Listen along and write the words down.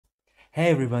Hey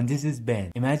everyone, this is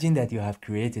Ben. Imagine that you have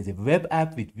created a web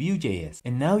app with Vue.js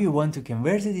and now you want to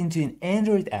convert it into an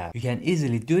Android app. You can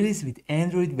easily do this with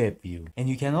Android WebView. And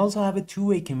you can also have a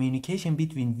two-way communication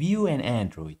between Vue and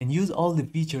Android and use all the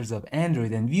features of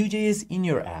Android and Vue.js in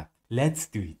your app. Let's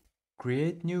do it.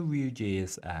 Create new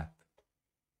Vue.js app.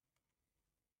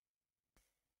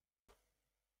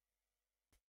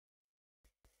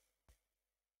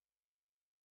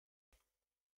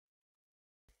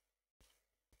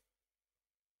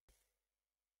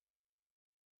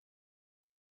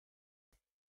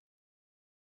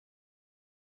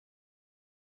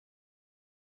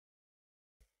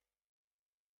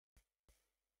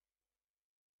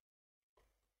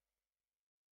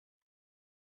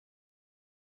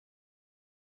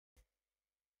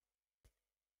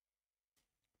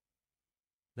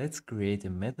 Let's create a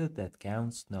method that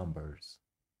counts numbers.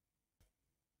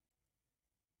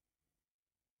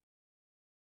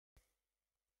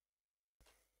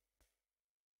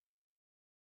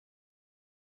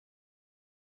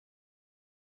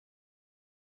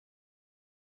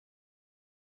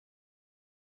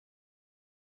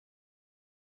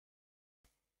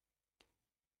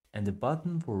 And a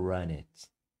button for run it.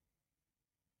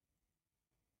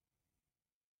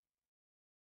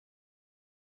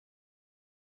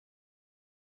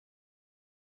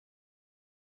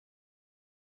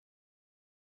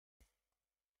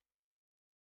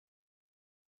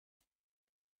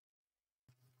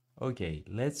 Okay,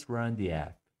 let's run the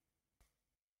app.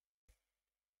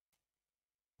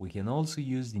 We can also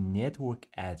use the network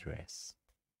address.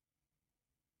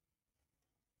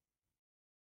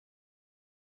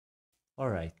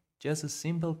 Alright, just a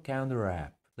simple counter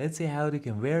app. Let's see how to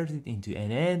convert it into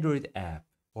an Android app.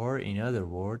 Or in other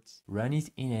words, run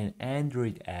it in an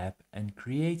Android app and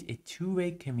create a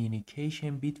two-way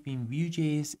communication between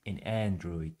Vue.js and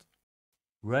Android.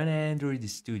 Run Android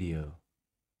Studio.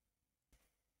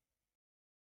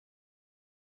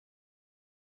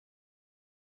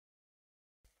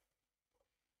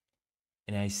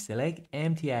 And I select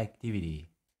empty activity.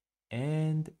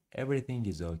 And everything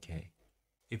is okay.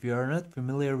 If you are not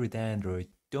familiar with Android,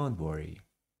 don't worry.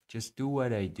 Just do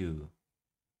what I do.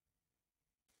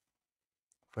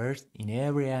 First, in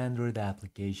every Android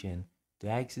application, to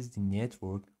access the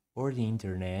network or the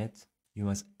internet, you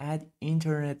must add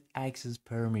internet access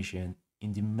permission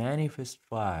in the manifest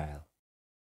file.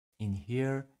 In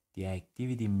here, the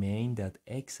activity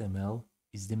main.xml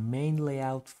is the main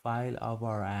layout file of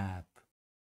our app.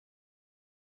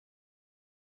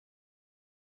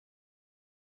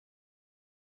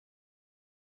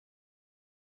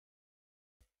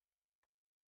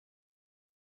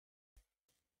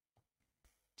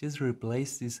 Just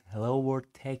replace this hello world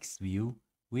text view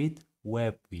with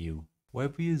webview.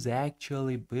 WebView is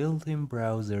actually a built-in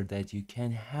browser that you can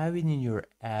have it in your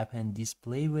app and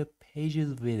display web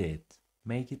pages with it.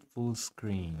 Make it full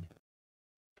screen.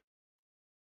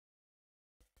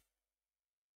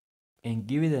 And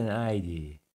give it an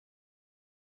ID.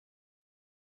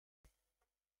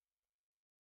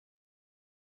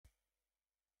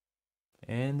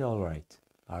 And alright,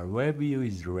 our WebView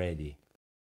is ready.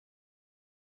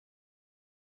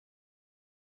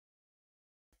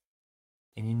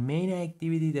 And in main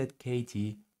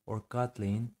activity.kt or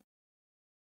Kotlin,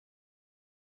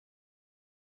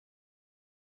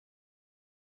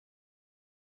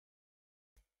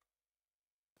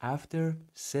 after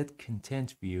set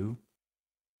content view,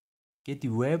 get the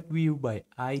web view by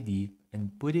ID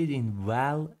and put it in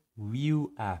val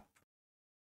view app.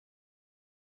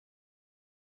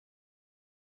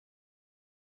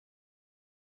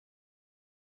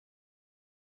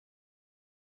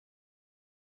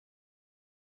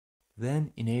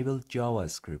 Then enable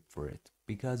JavaScript for it,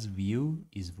 because Vue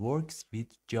works with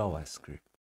JavaScript.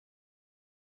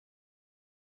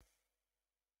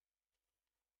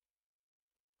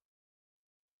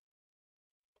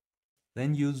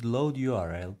 Then use load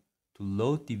URL to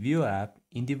load the Vue app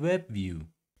in the web view.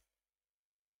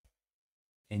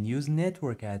 And use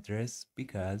network address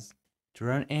because to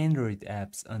run Android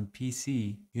apps on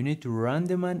PC, you need to run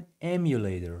them on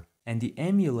emulator. And the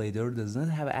emulator does not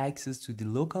have access to the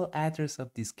local address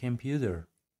of this computer.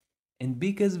 And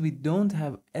because we don't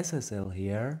have SSL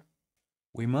here,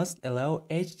 we must allow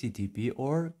HTTP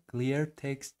or clear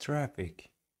text traffic.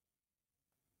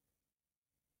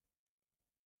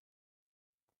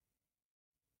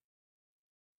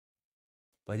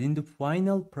 But in the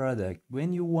final product,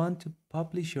 when you want to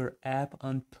publish your app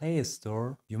on Play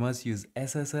Store, you must use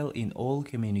SSL in all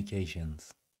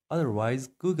communications. Otherwise,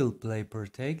 Google Play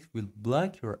Protect will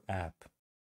block your app.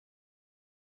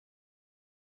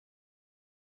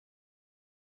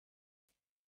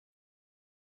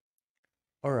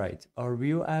 Alright, our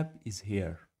Vue app is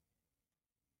here.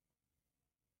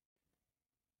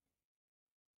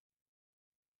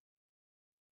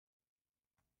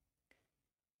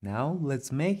 Now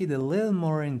let's make it a little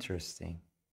more interesting.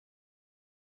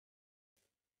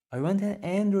 I want an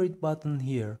Android button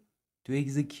here to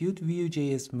execute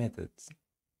Vue.js methods.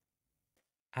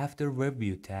 After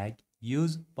webview tag,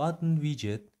 use button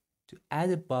widget to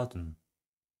add a button.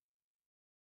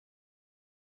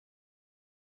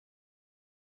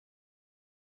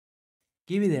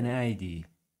 Give it an ID.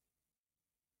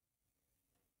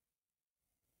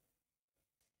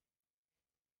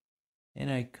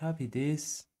 And I copy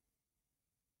this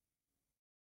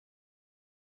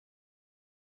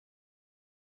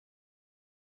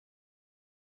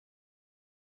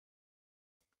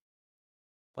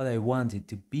but I want it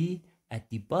to be at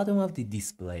the bottom of the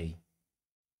display.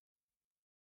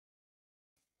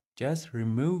 Just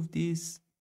remove this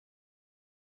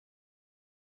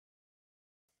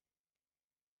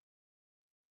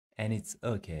and it's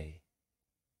okay.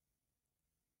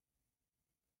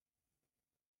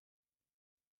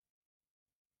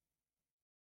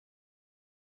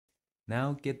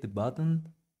 Now get the button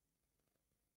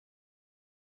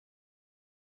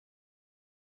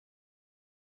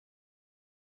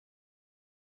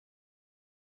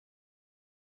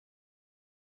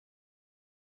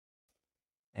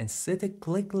and set a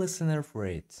click listener for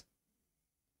it.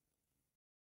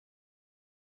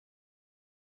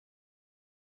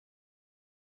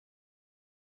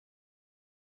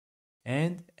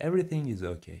 And everything is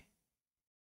okay.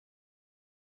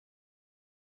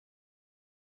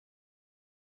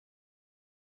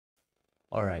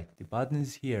 Alright, the button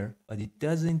is here, but it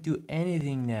doesn't do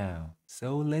anything now.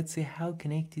 So let's see how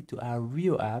connected to our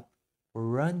Vue app or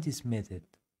run this method.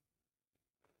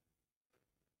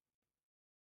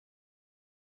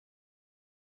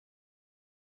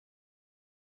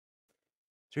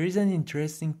 There is an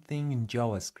interesting thing in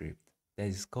JavaScript that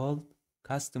is called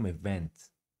custom events.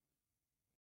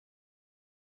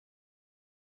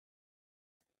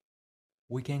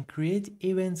 We can create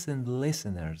events and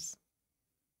listeners.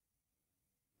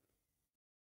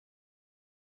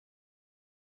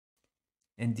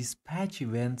 And dispatch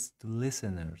events to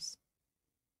listeners.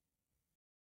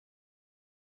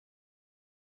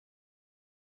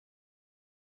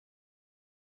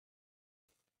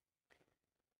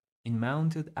 In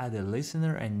mounted, add a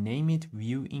listener and name it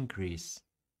Vue increase.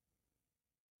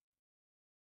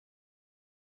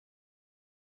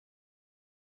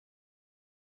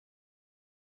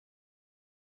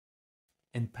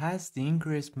 And pass the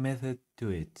increase method to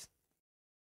it.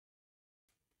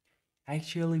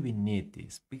 Actually, we need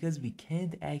this because we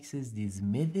can't access these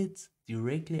methods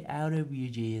directly out of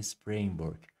Vue.js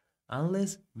framework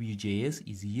unless Vue.js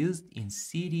is used in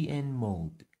CDN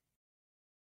mode.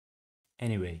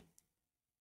 Anyway,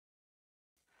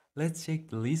 let's check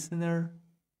the listener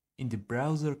in the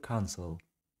browser console.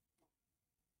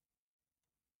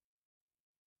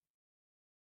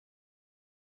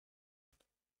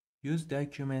 Use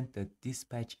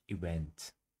document.dispatch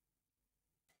event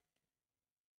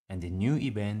and a new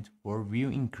event for Vue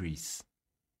increase.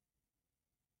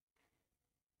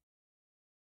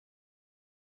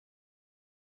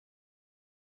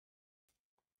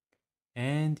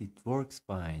 And it works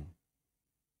fine.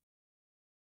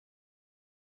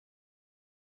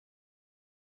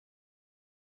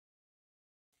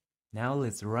 Now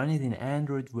let's run it in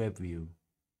Android WebView.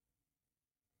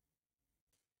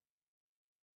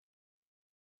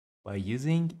 By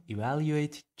using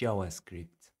evaluate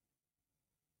JavaScript.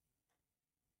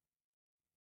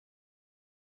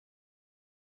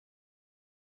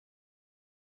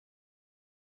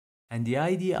 And the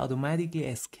ID automatically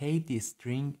escaped the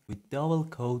string with double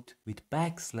quote with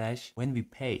backslash when we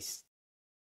paste.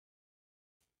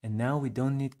 And now we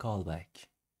don't need callback.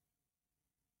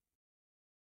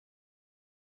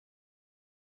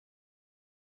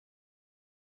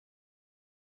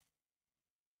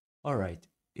 Alright,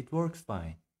 it works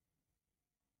fine.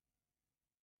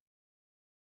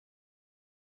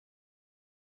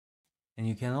 And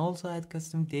you can also add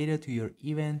custom data to your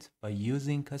event by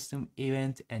using custom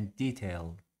event and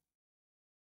detail.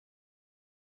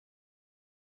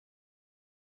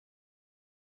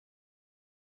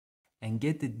 And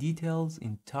get the details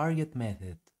in target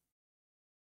method.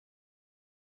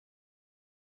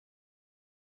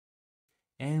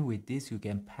 And with this you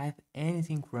can path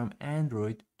anything from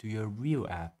Android to your Vue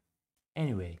app.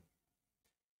 Anyway,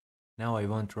 now I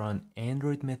want to run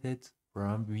Android methods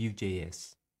from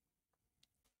Vue.js.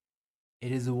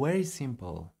 It is very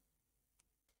simple.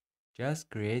 Just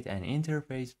create an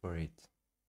interface for it.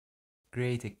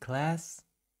 Create a class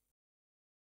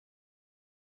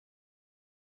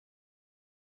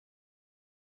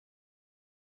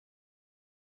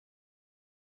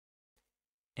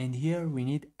And here we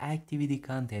need activity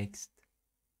context.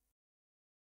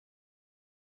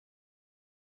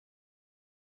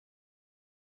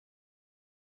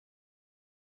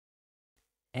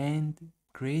 And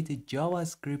create a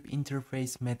JavaScript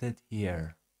interface method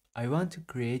here. I want to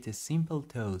create a simple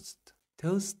toast.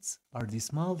 Toasts are the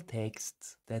small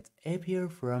texts that appear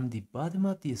from the bottom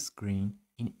of the screen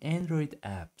in Android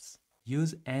apps.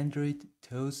 Use Android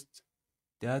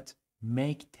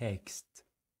toast.makeText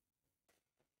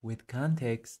with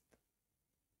context,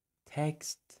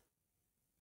 text,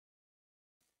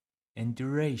 and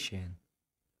duration.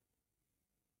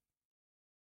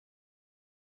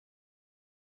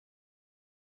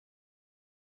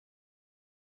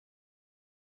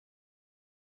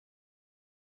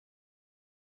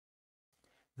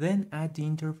 Then add the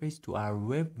interface to our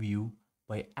web view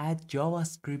by add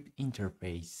JavaScript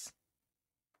interface.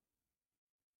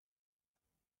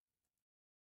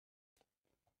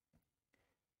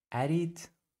 Add it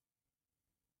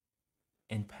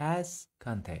and pass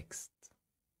context.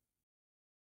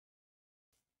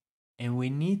 And we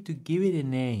need to give it a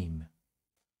name.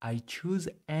 I choose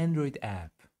Android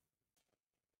app.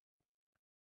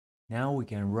 Now we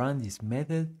can run this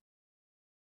method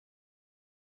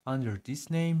under this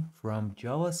name from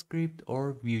JavaScript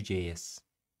or Vue.js.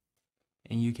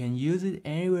 And you can use it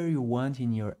anywhere you want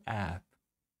in your app.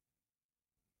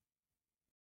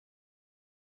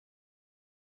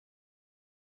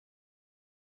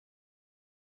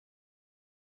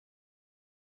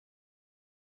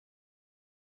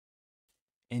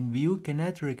 And Vue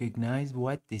cannot recognize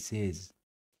what this is.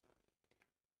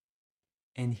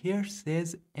 And here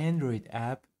says Android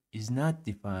app is not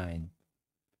defined.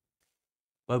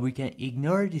 But we can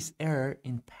ignore this error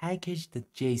in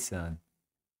package.json.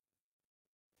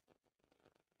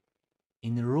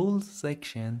 In the rules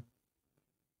section,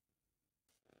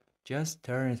 just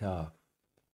turn it off.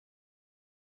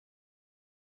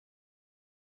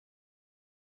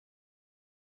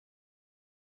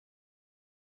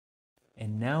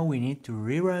 And now we need to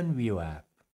rerun Vue app.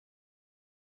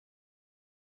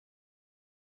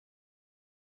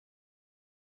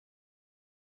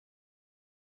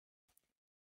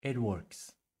 It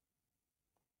works.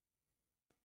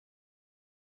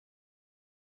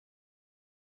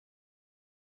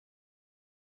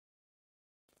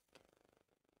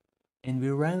 And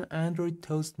we ran Android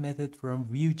toast method from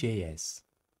Vue.js.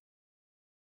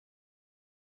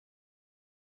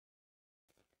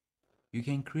 You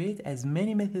can create as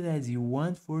many methods as you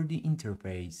want for the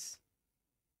interface.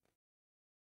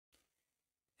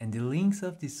 And the links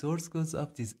of the source codes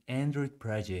of this Android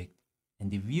project and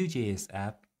the Vue.js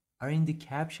app are in the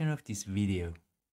caption of this video.